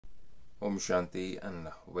Om Shanti and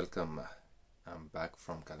welcome. I'm back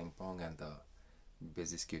from Kalimpong and the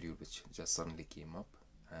busy schedule which just suddenly came up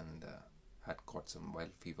and had caught some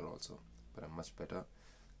wild fever also, but I'm much better.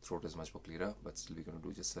 Throat is much more clearer, but still we're going to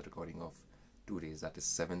do just a recording of 2 days, that is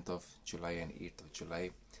 7th of July and 8th of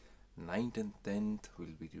July. 9th and 10th we'll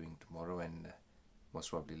be doing tomorrow, and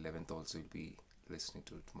most probably 11th also we'll be listening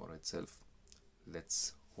to tomorrow itself.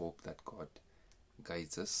 Let's hope that God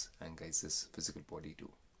guides us and guides this physical body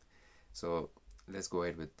too. So let's go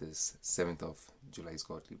ahead with this 7th of July's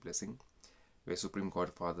godly blessing, where Supreme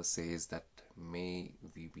God Father says that may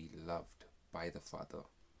we be loved by the Father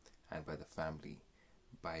and by the family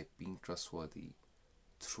by being trustworthy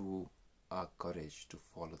through our courage to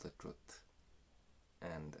follow the truth.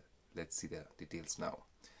 And let's see the details now.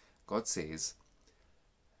 God says,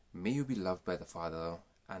 may you be loved by the Father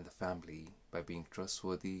and the family by being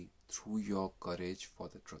trustworthy through your courage for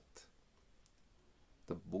the truth.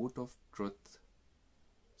 The boat of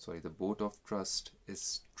trust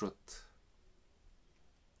is truth.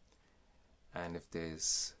 And if there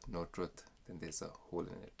is no truth, then there's a hole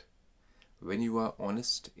in it. When you are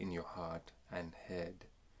honest in your heart and head,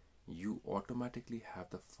 you automatically have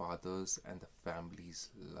the Father's and the family's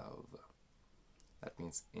love. That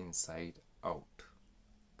means inside out.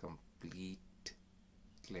 Complete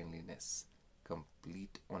cleanliness,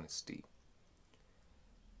 complete honesty.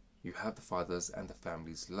 You have the Father's and the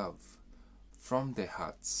family's love from their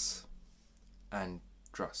hearts and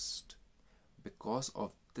trust. Because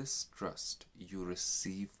of this trust, you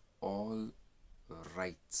receive all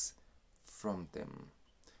rights from them.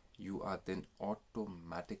 You are then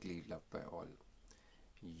automatically loved by all.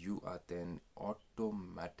 You are then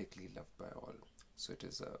automatically loved by all. So it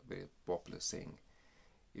is a very popular saying,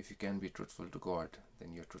 if you can be truthful to God,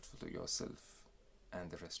 then you're truthful to yourself,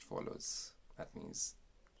 and the rest follows. That means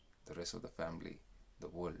the rest of the family, the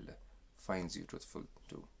world, finds you truthful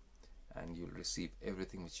too, and you'll receive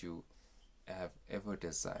everything which you have ever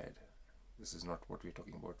desired. This is not what we're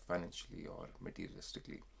talking about financially or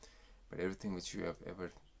materialistically, but everything which you have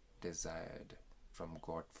ever desired from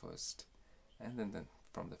God first, and then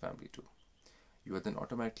from the family too. You are then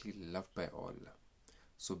automatically loved by all.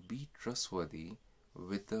 So be trustworthy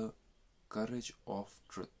with the courage of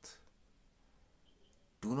truth.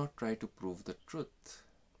 Do not try to prove the truth.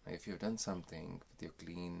 Now, if you have done something with your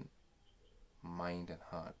clean mind and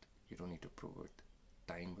heart, you don't need to prove it.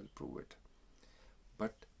 Time will prove it.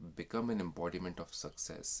 But become an embodiment of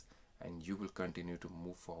success, and you will continue to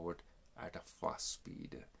move forward at a fast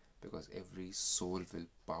speed, because every soul will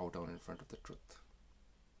bow down in front of the truth.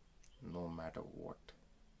 No matter what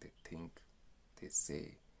they think, they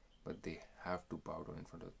say, but they have to bow down in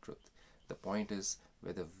front of the truth. The point is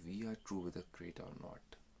whether we are true with the Creator or not.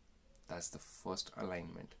 That's the first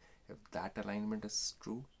alignment. If that alignment is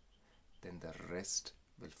true, then the rest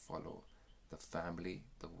will follow. The family,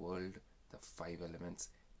 the world, the 5 elements,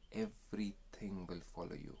 everything will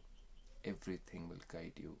follow you. Everything will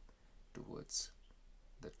guide you towards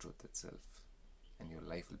the truth itself. And your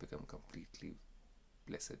life will become completely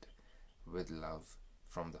blessed with love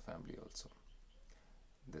from the family also.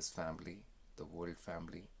 This family, the world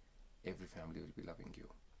family, every family will be loving you.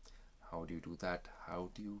 How do you do that? How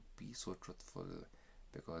do you be so truthful?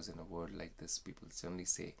 Because in a world like this, people certainly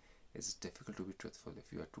say it's difficult to be truthful.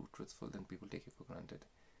 If you are too truthful, then people take you for granted.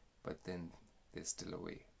 But then there's still a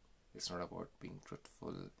way. It's not about being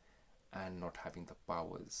truthful and not having the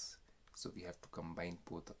powers. So we have to combine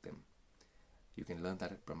both of them. You can learn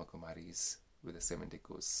that at Brahmakumaris with the 7-day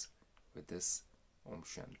course. With this, Om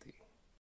Shanti.